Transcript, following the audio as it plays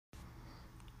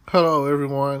Hello,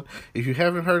 everyone. If you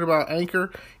haven't heard about Anchor,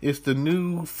 it's the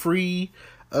new free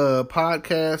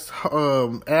podcast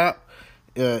app.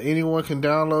 Anyone can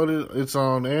download it. It's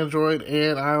on Android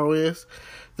and iOS.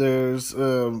 There's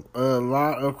a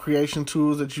lot of creation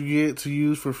tools that you get to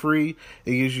use for free.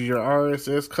 It gives you your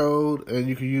RSS code, and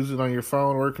you can use it on your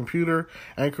phone or computer.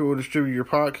 Anchor will distribute your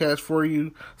podcast for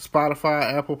you.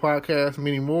 Spotify, Apple Podcasts,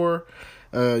 many more.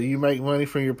 You make money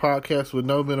from your podcast with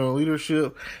no minimum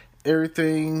leadership.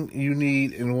 Everything you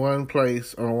need in one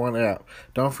place on one app.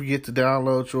 Don't forget to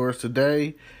download yours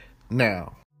today,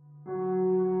 now.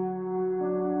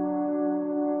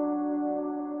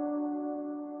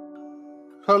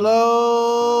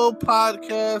 Hello,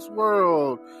 podcast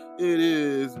world. It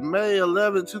is May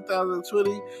 11,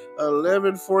 2020,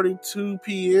 11:42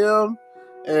 p.m.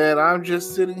 And I'm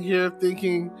just sitting here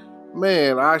thinking,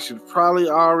 man, I should probably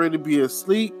already be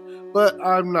asleep, but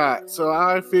I'm not. So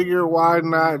I figure, why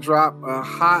not drop a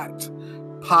hot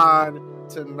pod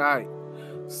tonight?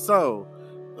 So,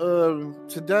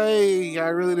 today I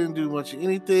really didn't do much of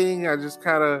anything. I just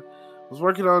kind of was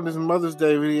working on this Mother's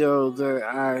Day video that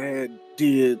I had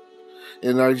did,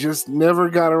 and I just never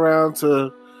got around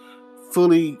to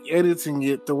fully editing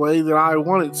it the way that I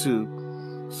wanted to.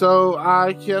 So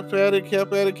I kept at it.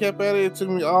 It took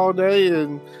me all day,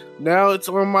 and now it's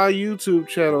on my YouTube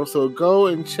channel. So go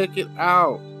and check it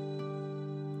out.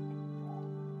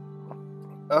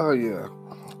 Oh yeah.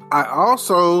 I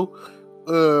also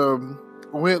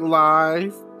went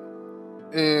live,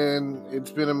 and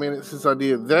it's been a minute since I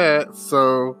did that.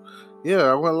 So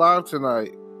yeah, I went live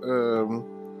tonight.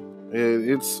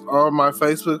 It's on my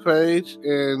Facebook page,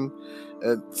 and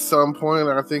at some point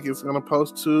I think it's going to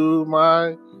post to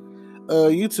my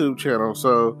YouTube channel.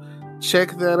 So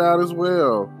check that out as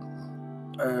well.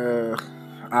 I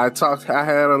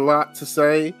had a lot to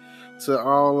say to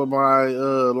all of my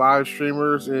live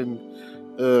streamers and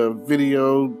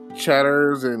video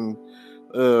chatters and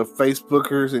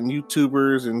Facebookers and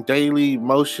YouTubers and Daily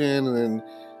Motion and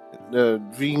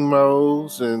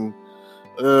Vimos and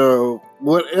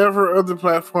whatever other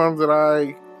platform that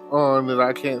I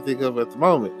can't think of at the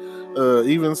moment.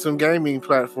 Even some gaming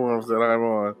platforms that I'm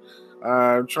on.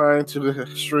 I'm trying to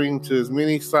stream to as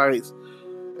many sites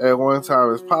at one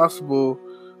time as possible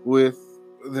with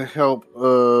the help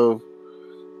of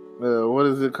what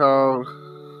is it called?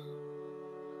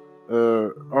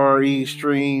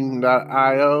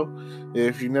 restream.io.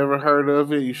 If you've never heard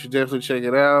of it, you should definitely check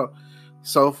it out.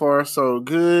 So far, so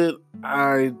good.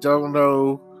 I don't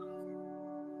know,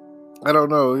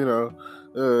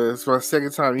 it's my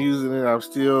second time using it. I'm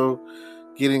still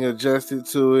getting adjusted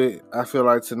to it. I feel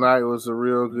like tonight was a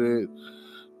real good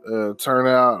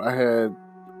turnout. I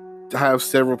have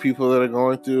several people that are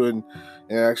going through and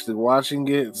actually watching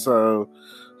it. So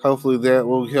hopefully that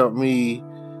will help me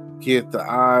get the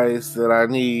eyes that I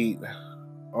need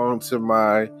onto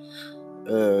my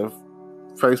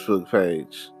Facebook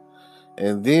page.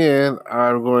 And then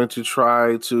I'm going to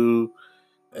try to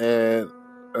add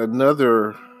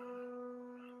another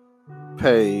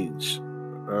page.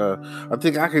 I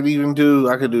think I could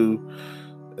do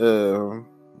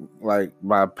like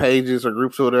my pages or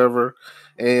groups or whatever,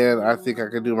 and I think I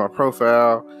could do my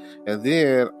profile, and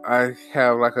then I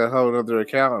have like a whole other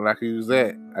account and I can use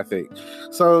that, I think.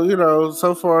 So,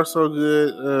 so far so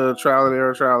good. Trial and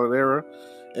error,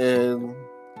 and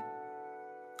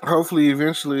hopefully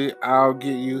eventually I'll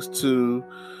get used to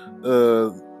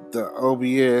the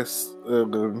OBS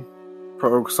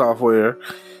pro software,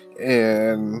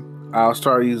 and I'll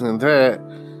start using that,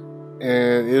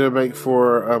 and it'll make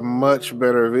for a much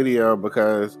better video,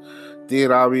 because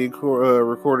then I'll be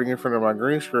recording in front of my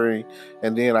green screen,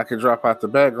 and then I can drop out the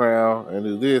background and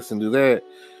do this and do that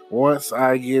once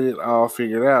I get it all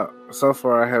figured out. So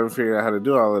far I haven't figured out how to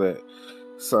do all of that,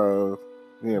 so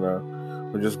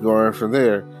we're just going from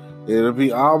there. It'll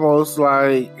be almost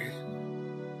like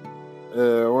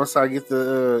once I get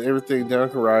the everything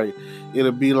done right,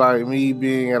 it'll be like me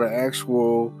being at an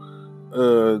actual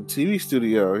TV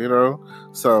studio,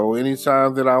 So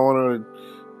anytime that I want to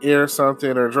air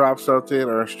something or drop something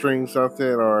or stream something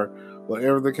or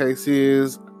whatever the case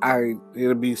is,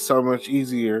 it'll be so much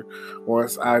easier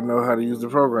once I know how to use the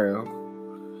program.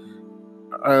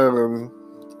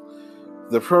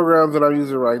 The program that I'm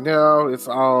using right now, it's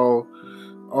all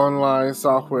online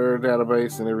software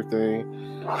database and everything,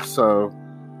 so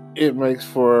it makes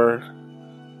for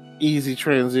easy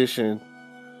transition,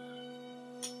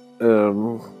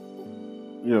 for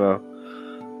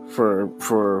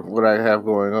what I have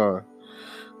going on.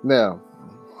 Now,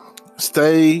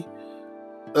 stay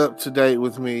up to date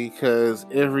with me, because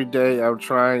every day I'm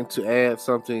trying to add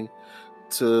something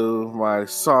to my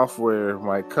software,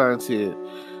 my content,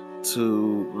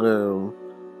 to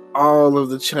all of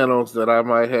the channels that I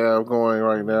might have going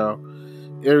right now.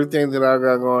 Everything that I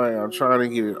got going, I'm trying to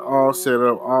get it all set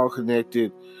up, all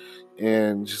connected,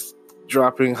 and just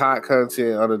dropping hot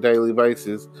content on a daily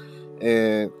basis.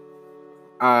 And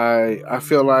I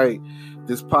feel like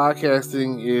this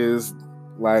podcasting is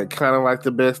like kind of like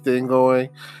the best thing going.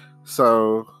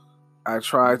 So I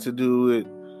try to do it.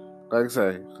 Like I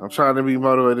say, I'm trying to be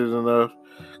motivated enough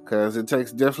because it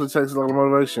definitely takes a lot of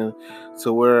motivation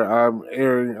to where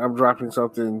I'm dropping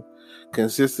something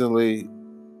consistently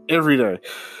every day.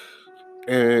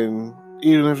 And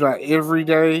even if not every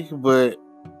day, but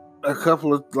a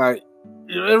couple of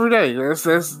every day.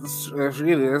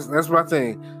 Forget it. That's my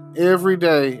thing. Every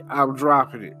day I'm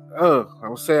dropping it.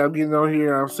 I'm saying I'm getting on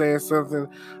here. I'm saying something.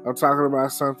 I'm talking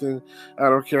about something. I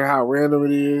don't care how random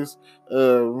it is.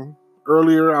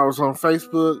 Earlier I was on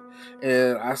Facebook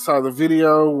and I saw the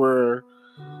video where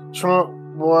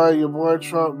your boy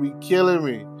Trump be killing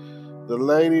me. The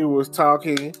lady was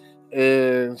talking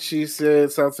and she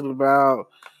said something about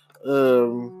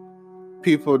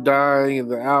people dying in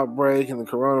the outbreak and the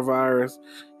coronavirus,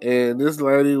 and this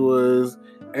lady was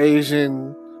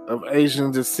of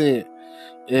Asian descent,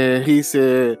 and he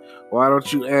said, "Why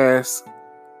don't you ask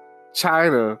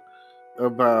China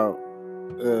about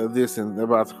this and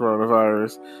about the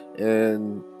coronavirus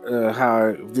and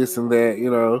how this and that,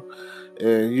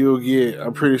 and you'll get.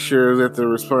 I'm pretty sure that the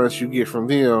response you get from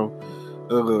them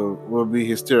will be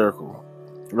hysterical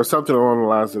or something along the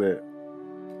lines of that."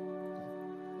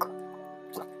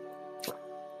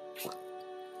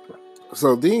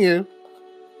 So then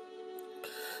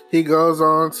he goes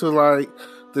on to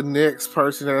the next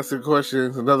person asking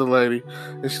questions, another lady,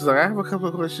 and she's like, "I have a couple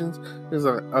of questions." He's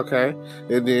like, "Okay,"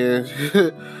 and then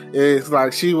it's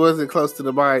like she wasn't close to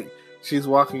the mic. She's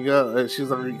walking up and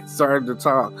she's already starting to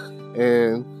talk,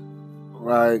 and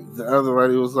the other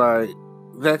lady was like,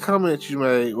 "That comment you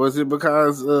made, was it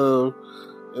because of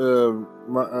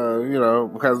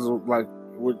because of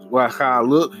how I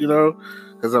look,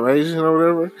 because I'm Asian or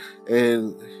whatever?"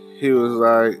 And he was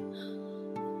like,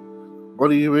 "What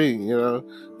do you mean?"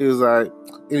 He was like,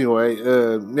 "Anyway,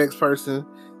 next person."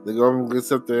 The government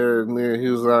gets up there, and then he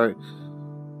was like,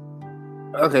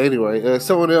 "Okay, anyway,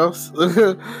 someone else."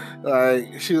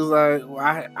 She was like,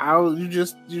 well, you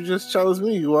just chose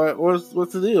me. What's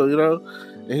the deal,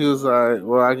 And he was like,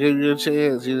 "Well, I gave you a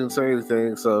chance. You didn't say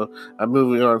anything, so I'm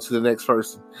moving on to the next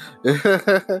person."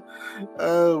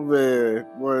 Oh man,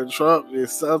 boy, Trump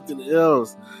is something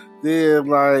else. Then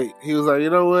he was like, "You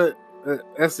know what?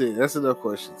 That's it. That's enough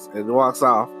questions," and walks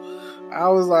off. I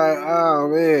was like, "Oh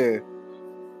man!"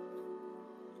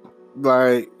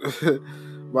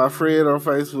 My friend on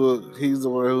Facebook, he's the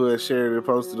one who had shared it,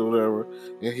 posted or whatever,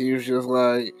 and he was just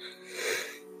like,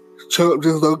 "Trump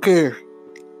just don't care.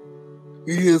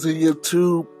 He doesn't give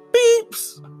two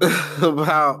beeps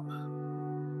about.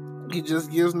 He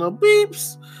just gives no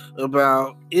beeps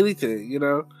about anything,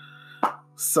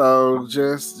 So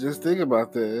just think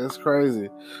about that. It's crazy.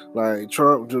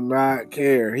 Trump do not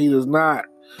care. He does not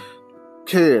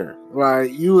care.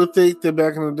 You would think that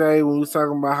back in the day when we was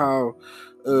talking about how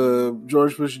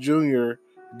George Bush Jr.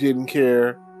 didn't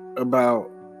care about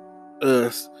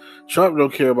us, Trump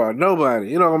don't care about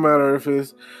nobody. It don't matter if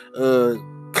it's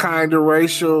kind of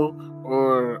racial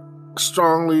or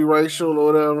strongly racial or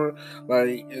whatever.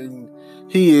 And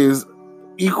he is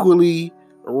equally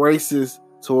racist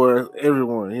toward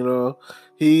everyone,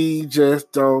 He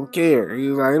just don't care.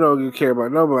 He's like, he don't care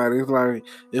about nobody. It's like,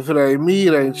 if it ain't me,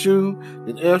 it ain't you,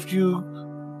 then F you,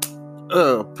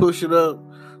 push it up,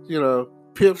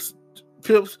 pips,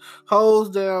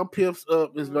 holes down, pips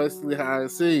up is basically how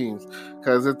it seems.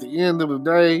 Because at the end of the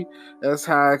day, that's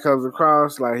how it comes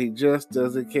across. He just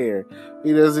doesn't care.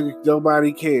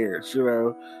 Nobody cares,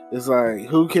 It's like,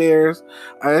 who cares?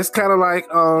 It's kind of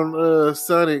like on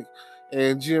Sonic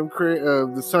and Jim Carrey,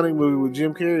 the Sonic movie with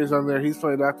Jim Carrey is on there. He's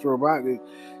playing Dr. Robotnik.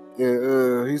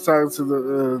 And he's talking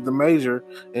to the Major,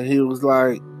 and he was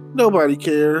like, "Nobody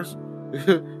cares."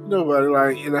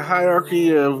 Nobody, in the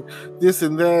hierarchy of this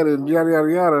and that and yada yada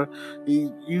yada,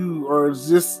 you are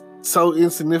just so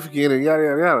insignificant and yada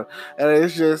yada yada. And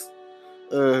it's just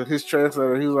his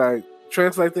translator. He's like,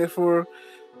 "Translate that for."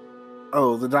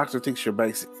 "Oh, the doctor thinks you're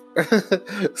basic."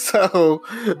 So,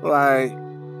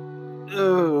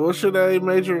 what's your name,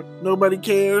 Major? Nobody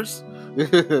cares.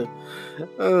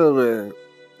 Oh man,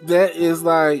 that is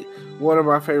one of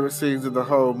my favorite scenes in the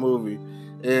whole movie.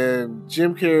 And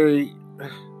Jim Carrey,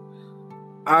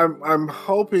 I'm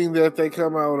hoping that they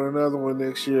come out with another one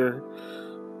next year.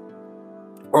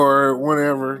 or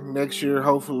whenever next year,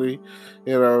 hopefully,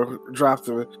 drop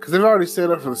the, because they've already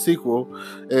set up for the sequel,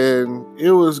 and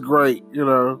it was great.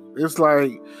 It's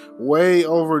like way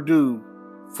overdue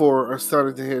for a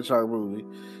Sonic the Hedgehog movie,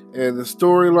 and the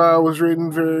storyline was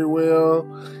written very well,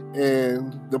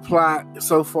 and the plot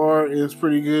so far is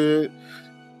pretty good,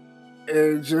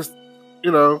 and just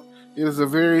it is a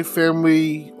very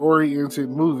family oriented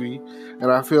movie,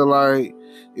 and I feel like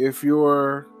if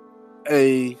you're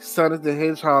a Sonic the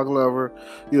Hedgehog lover,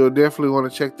 you'll definitely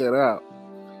want to check that out.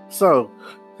 So,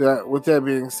 with that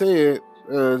being said,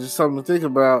 just something to think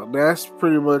about. That's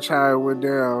pretty much how it went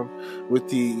down with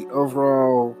the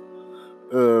overall,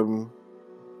 what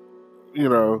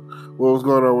was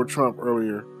going on with Trump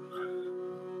earlier,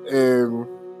 and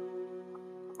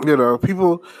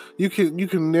people, you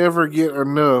can never get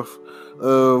enough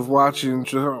of watching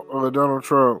Donald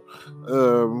Trump,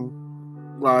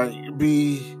 like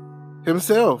be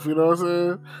himself. You know what I'm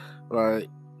saying? Like,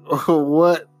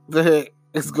 what the heck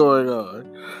is going on?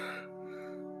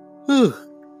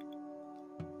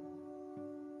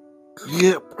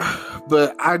 Yep.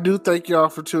 But I do thank y'all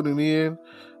for tuning in.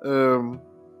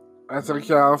 I thank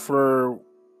y'all for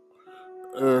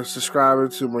subscribing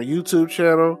to my YouTube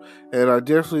channel, and I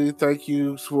definitely thank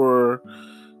you for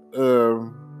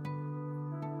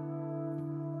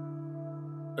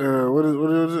what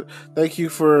is it? Thank you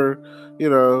for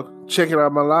checking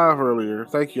out my live earlier.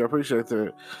 Thank you, I appreciate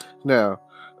that. Now,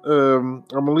 I'm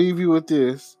gonna leave you with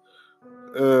this.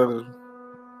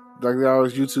 Like they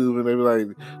always YouTube, and they be like,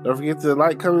 don't forget to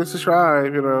like, comment, and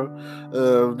subscribe.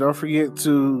 Don't forget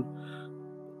to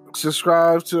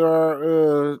subscribe to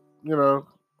our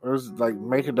or like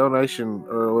make a donation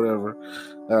or whatever.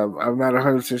 I'm not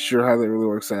 100% sure how that really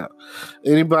works out.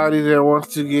 Anybody that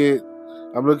wants to get,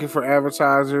 I'm looking for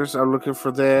advertisers. I'm looking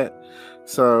for that.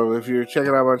 So if you're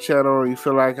checking out my channel, you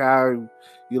feel like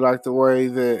you like the way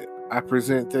that I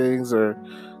present things, or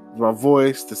my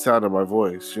voice, the sound of my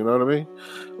voice, you know what I mean?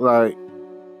 Like,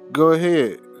 go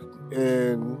ahead,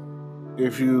 and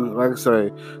if you, like I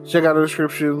say, check out the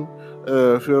description.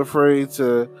 Feel free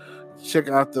to check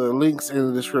out the links in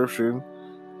the description,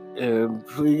 and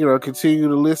continue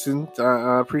to listen.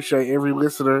 I appreciate every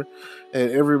listener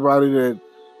and everybody that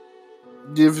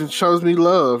gives and shows me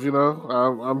love.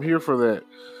 I'm here for that.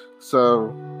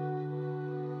 So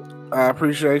I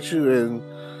appreciate you, and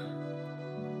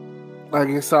I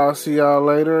guess I'll see y'all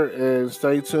later, and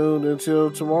stay tuned until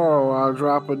tomorrow. I'll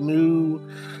drop a new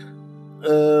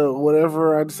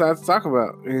whatever I decide to talk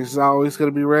about. It's always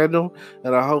going to be random,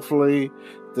 and hopefully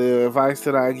the advice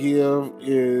that I give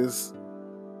is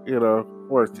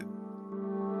worth it.